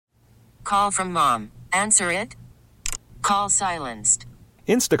Call from mom. Answer it. Call silenced.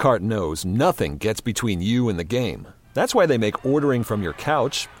 Instacart knows nothing gets between you and the game. That's why they make ordering from your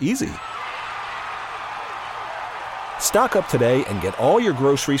couch easy. Stock up today and get all your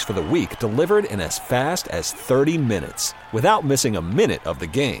groceries for the week delivered in as fast as 30 minutes without missing a minute of the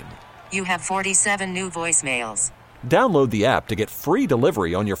game. You have 47 new voicemails. Download the app to get free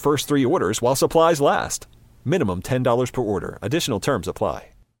delivery on your first 3 orders while supplies last. Minimum $10 per order. Additional terms apply.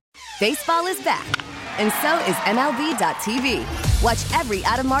 Baseball is back, and so is MLB.tv. Watch every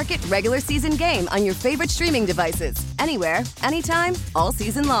out-of-market regular season game on your favorite streaming devices, anywhere, anytime, all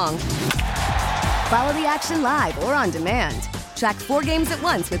season long. Follow the action live or on demand. Track 4 games at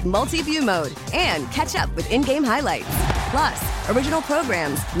once with multi-view mode and catch up with in-game highlights. Plus, original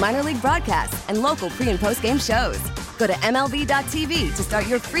programs, minor league broadcasts, and local pre- and post-game shows. Go to MLB.tv to start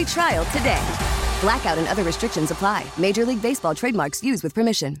your free trial today. Blackout and other restrictions apply. Major League Baseball trademarks used with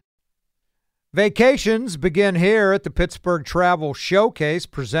permission. Vacations begin here at the Pittsburgh Travel Showcase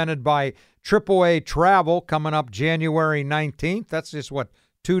presented by AAA Travel coming up January 19th. That's just,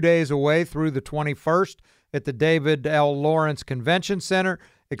 2 days away through the 21st at the David L. Lawrence Convention Center.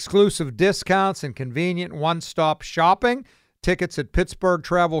 Exclusive discounts and convenient one-stop shopping. Tickets at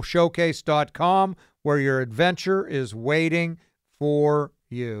PittsburghTravelShowcase.com, where your adventure is waiting for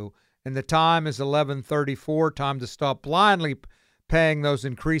you. And the time is 11:34. Time to stop blindly paying those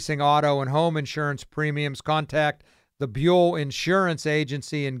increasing auto and home insurance premiums. Contact the Buell Insurance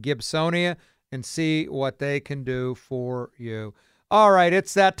Agency in Gibsonia and see what they can do for you. All right,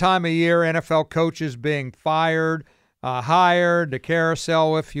 it's that time of year. NFL coaches being fired, hired, the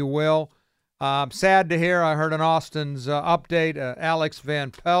carousel, if you will. Sad to hear. I heard in Austin's update, Alex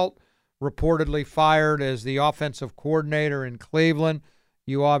Van Pelt reportedly fired as the offensive coordinator in Cleveland.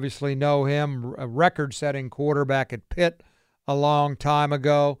 You obviously know him, a record-setting quarterback at Pitt a long time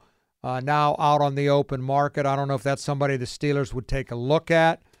ago, now out on the open market. I don't know if that's somebody the Steelers would take a look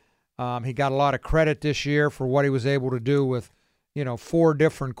at. He got a lot of credit this year for what he was able to do with, 4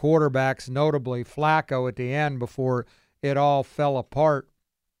 different quarterbacks, notably Flacco at the end before it all fell apart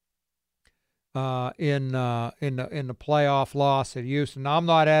in the playoff loss at Houston. Now, I'm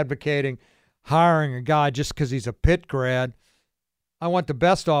not advocating hiring a guy just because he's a Pitt grad. I want the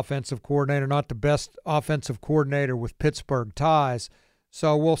best offensive coordinator, not the best offensive coordinator with Pittsburgh ties.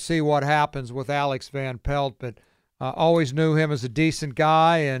 So we'll see what happens with Alex Van Pelt, but always knew him as a decent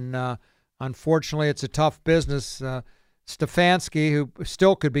guy, and unfortunately it's a tough business. Stefanski, who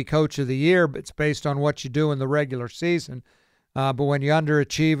still could be coach of the year, but it's based on what you do in the regular season. But when you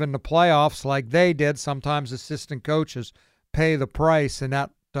underachieve in the playoffs like they did, sometimes assistant coaches pay the price, and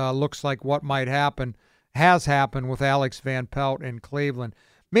that looks like what might happen. Has happened with Alex Van Pelt in Cleveland.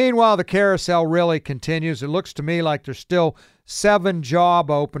 Meanwhile, the carousel really continues. It looks to me like there's still 7 job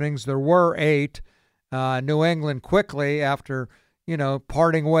openings. There were 8. New England quickly, after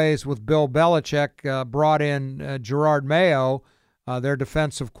parting ways with Bill Belichick, brought in Gerard Mayo, their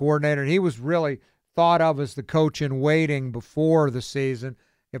defensive coordinator. He was really thought of as the coach in waiting before the season.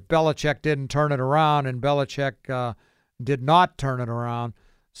 If Belichick didn't turn it around, and Belichick did not turn it around.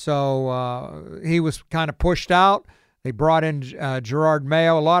 So he was kind of pushed out. They brought in Gerard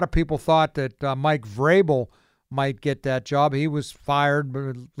Mayo. A lot of people thought that Mike Vrabel might get that job. He was fired,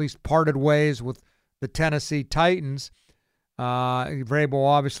 but at least parted ways with the Tennessee Titans. Vrabel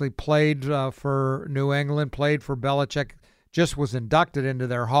obviously played for New England, played for Belichick, just was inducted into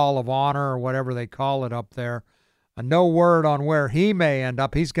their Hall of Honor or whatever they call it up there. No word on where he may end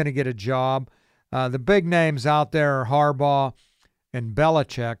up. He's going to get a job. The big names out there are Harbaugh and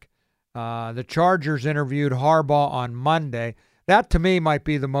Belichick. The Chargers interviewed Harbaugh on Monday. That, to me, might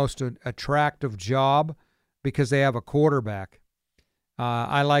be the most attractive job because they have a quarterback.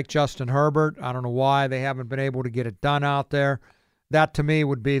 I like Justin Herbert. I don't know why they haven't been able to get it done out there. That, to me,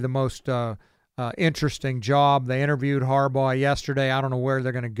 would be the most interesting job. They interviewed Harbaugh yesterday. I don't know where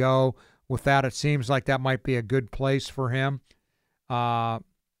they're going to go with that. It seems like that might be a good place for him.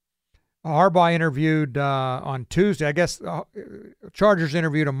 Harbaugh interviewed on Tuesday. I guess Chargers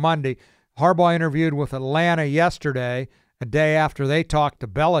interviewed him Monday. Harbaugh interviewed with Atlanta yesterday, a day after they talked to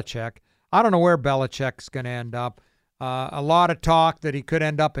Belichick. I don't know where Belichick's going to end up. A lot of talk that he could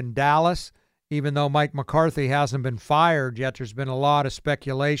end up in Dallas, even though Mike McCarthy hasn't been fired yet. There's been a lot of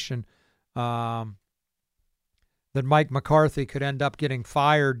speculation that Mike McCarthy could end up getting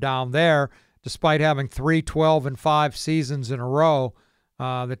fired down there, despite having 3 12-5 seasons in a row.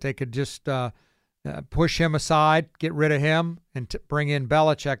 That they could just push him aside, get rid of him, and bring in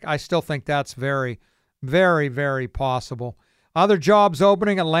Belichick. I still think that's very, very, very possible. Other jobs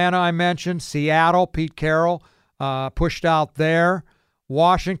opening, Atlanta I mentioned, Seattle, Pete Carroll pushed out there.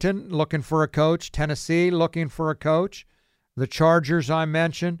 Washington looking for a coach. Tennessee looking for a coach. The Chargers I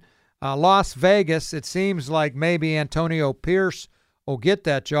mentioned. Las Vegas, it seems like maybe Antonio Pierce will get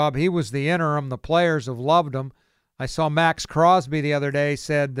that job. He was the interim. The players have loved him. I saw Max Crosby the other day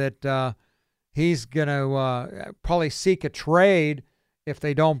said that he's going to probably seek a trade if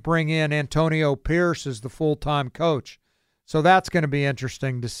they don't bring in Antonio Pierce as the full-time coach. So that's going to be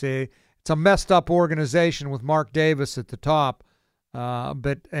interesting to see. It's a messed up organization with Mark Davis at the top,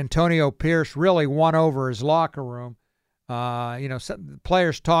 but Antonio Pierce really won over his locker room.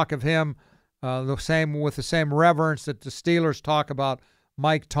 Players talk of him with the same reverence that the Steelers talk about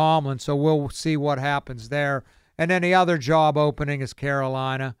Mike Tomlin, so we'll see what happens there. And then the other job opening is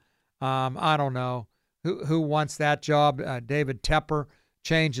Carolina. I don't know who wants that job. David Tepper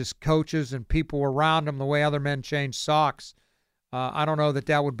changes coaches and people around him the way other men change socks. I don't know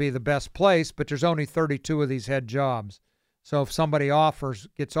that would be the best place, but there's only 32 of these head jobs. So if somebody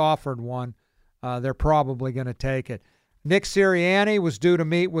gets offered one, they're probably going to take it. Nick Sirianni was due to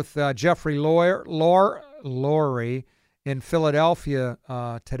meet with Jeffrey Lurie in Philadelphia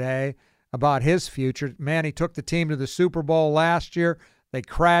today about his future. Man, he took the team to the Super Bowl last year. They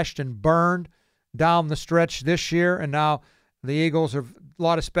crashed and burned down the stretch this year, and now the Eagles have a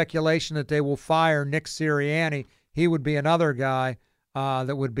lot of speculation that they will fire Nick Sirianni. He would be another guy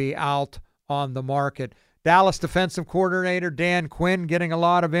that would be out on the market. Dallas defensive coordinator Dan Quinn getting a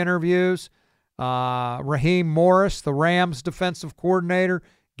lot of interviews. Raheem Morris, the Rams defensive coordinator,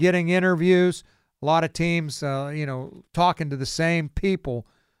 getting interviews. A lot of teams, talking to the same people.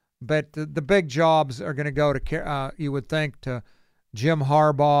 But the big jobs are going to go to, you would think, to Jim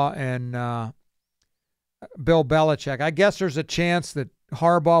Harbaugh and Bill Belichick. I guess there's a chance that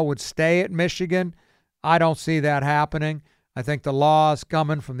Harbaugh would stay at Michigan. I don't see that happening. I think the law is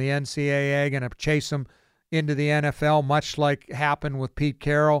coming from the NCAA, going to chase him into the NFL, much like happened with Pete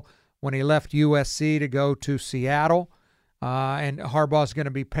Carroll when he left USC to go to Seattle. And Harbaugh's going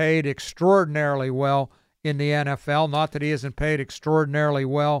to be paid extraordinarily well in the NFL. Not that he isn't paid extraordinarily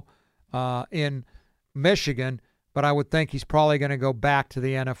well in Michigan, but I would think he's probably going to go back to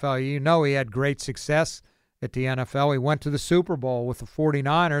the NFL. You know, he had great success at the NFL. He went to the Super Bowl with the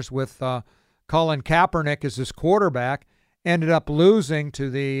 49ers with Colin Kaepernick as his quarterback, ended up losing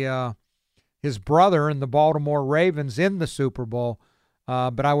to his brother in the Baltimore Ravens in the Super Bowl.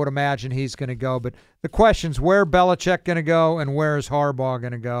 But I would imagine he's going to go. But the question's where Belichick going to go and where's Harbaugh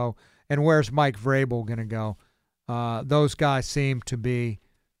going to go and where's Mike Vrabel going to go. Those guys seem to be,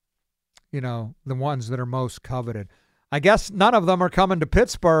 the ones that are most coveted. I guess none of them are coming to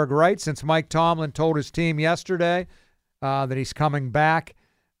Pittsburgh, right, since Mike Tomlin told his team yesterday that he's coming back.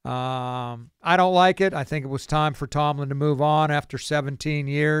 I don't like it. I think it was time for Tomlin to move on after 17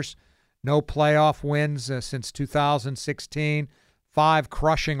 years. No playoff wins since 2016. 5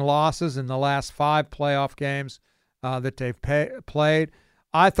 crushing losses in the last 5 playoff games that they've played.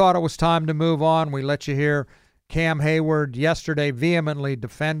 I thought it was time to move on. We let you hear Cam Hayward yesterday vehemently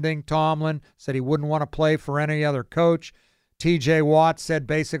defending Tomlin, said he wouldn't want to play for any other coach. TJ Watt said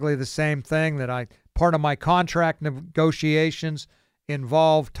basically the same thing, that part of my contract negotiations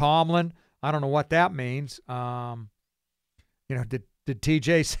involved Tomlin. I don't know what that means. Did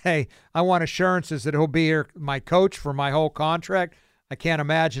TJ say, I want assurances that he'll be my coach for my whole contract? I can't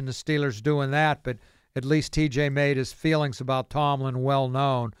imagine the Steelers doing that, but at least TJ made his feelings about Tomlin well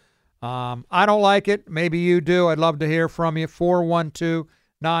known. I don't like it. Maybe you do. I'd love to hear from you.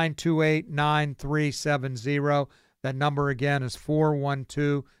 412-928-9370. That number again is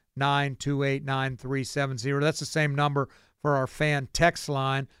 412-928-9370. That's the same number for our fan text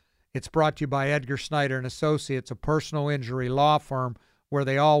line. It's brought to you by Edgar Snyder and Associates, a personal injury law firm where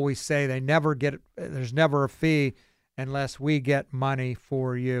they always say there's never a fee unless we get money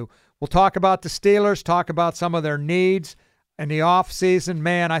for you. We'll talk about the Steelers, talk about some of their needs in the offseason.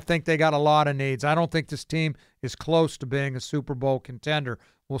 Man, I think they got a lot of needs. I don't think this team is close to being a Super Bowl contender.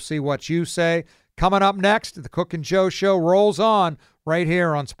 We'll see what you say. Coming up next, the Cook and Joe Show rolls on right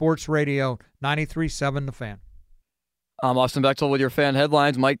here on Sports Radio 93.7 The Fan. I'm Austin Bechtel with your fan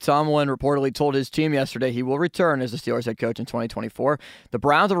headlines. Mike Tomlin reportedly told his team yesterday he will return as the Steelers head coach in 2024. The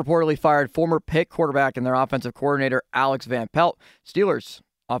Browns have reportedly fired former Pitt quarterback and their offensive coordinator, Alex Van Pelt. Steelers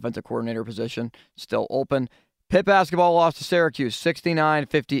offensive coordinator position still open. Pitt basketball lost to Syracuse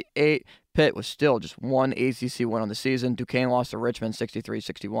 69-58. Pitt was still just one ACC win on the season. Duquesne lost to Richmond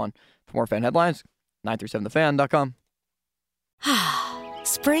 63-61. For more fan headlines, 937thefan.com.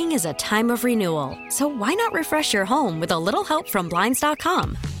 Spring is a time of renewal, so why not refresh your home with a little help from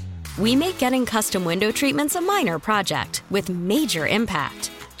Blinds.com? We make getting custom window treatments a minor project with major impact.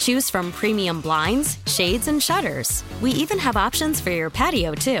 Choose from premium blinds, shades, and shutters. We even have options for your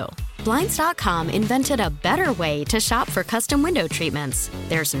patio, too. Blinds.com invented a better way to shop for custom window treatments.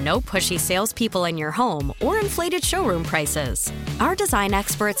 There's no pushy salespeople in your home or inflated showroom prices. Our design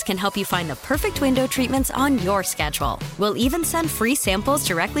experts can help you find the perfect window treatments on your schedule. We'll even send free samples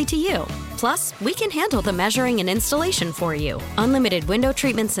directly to you. Plus, we can handle the measuring and installation for you. Unlimited window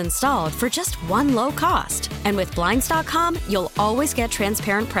treatments installed for just one low cost. And with Blinds.com, you'll always get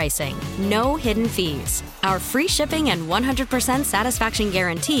transparent pricing. No hidden fees. Our free shipping and 100% satisfaction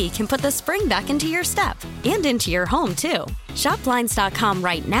guarantee can put the spring back into your step and into your home, too. Shop Blinds.com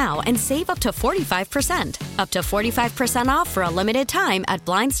right now and save up to 45%. Up to 45% off for a limited time at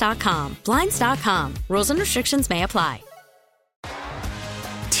Blinds.com. Blinds.com. Rules and restrictions may apply.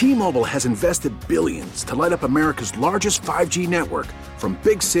 T-Mobile has invested billions to light up America's largest 5G network, from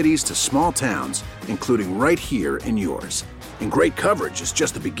big cities to small towns, including right here in yours. And great coverage is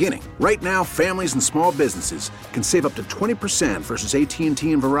just the beginning. Right now, families and small businesses can save up to 20% versus AT&T and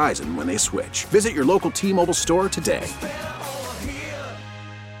Verizon when they switch. Visit your local T-Mobile store today.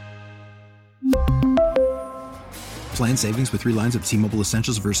 Plan savings with 3 lines of T-Mobile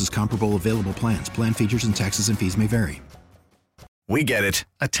Essentials versus comparable available plans. Plan features and taxes and fees may vary. We get it.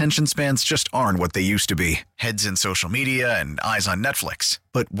 Attention spans just aren't what they used to be. Heads in social media and eyes on Netflix.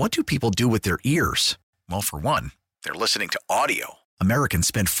 But what do people do with their ears? Well, for one, they're listening to audio. Americans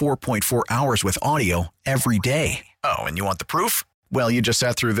spend 4.4 hours with audio every day. Oh, and you want the proof? Well, you just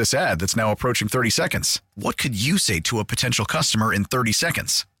sat through this ad that's now approaching 30 seconds. What could you say to a potential customer in 30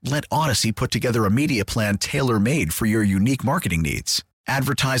 seconds? Let Odyssey put together a media plan tailor-made for your unique marketing needs.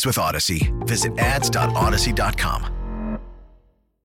 Advertise with Odyssey. Visit ads.odyssey.com.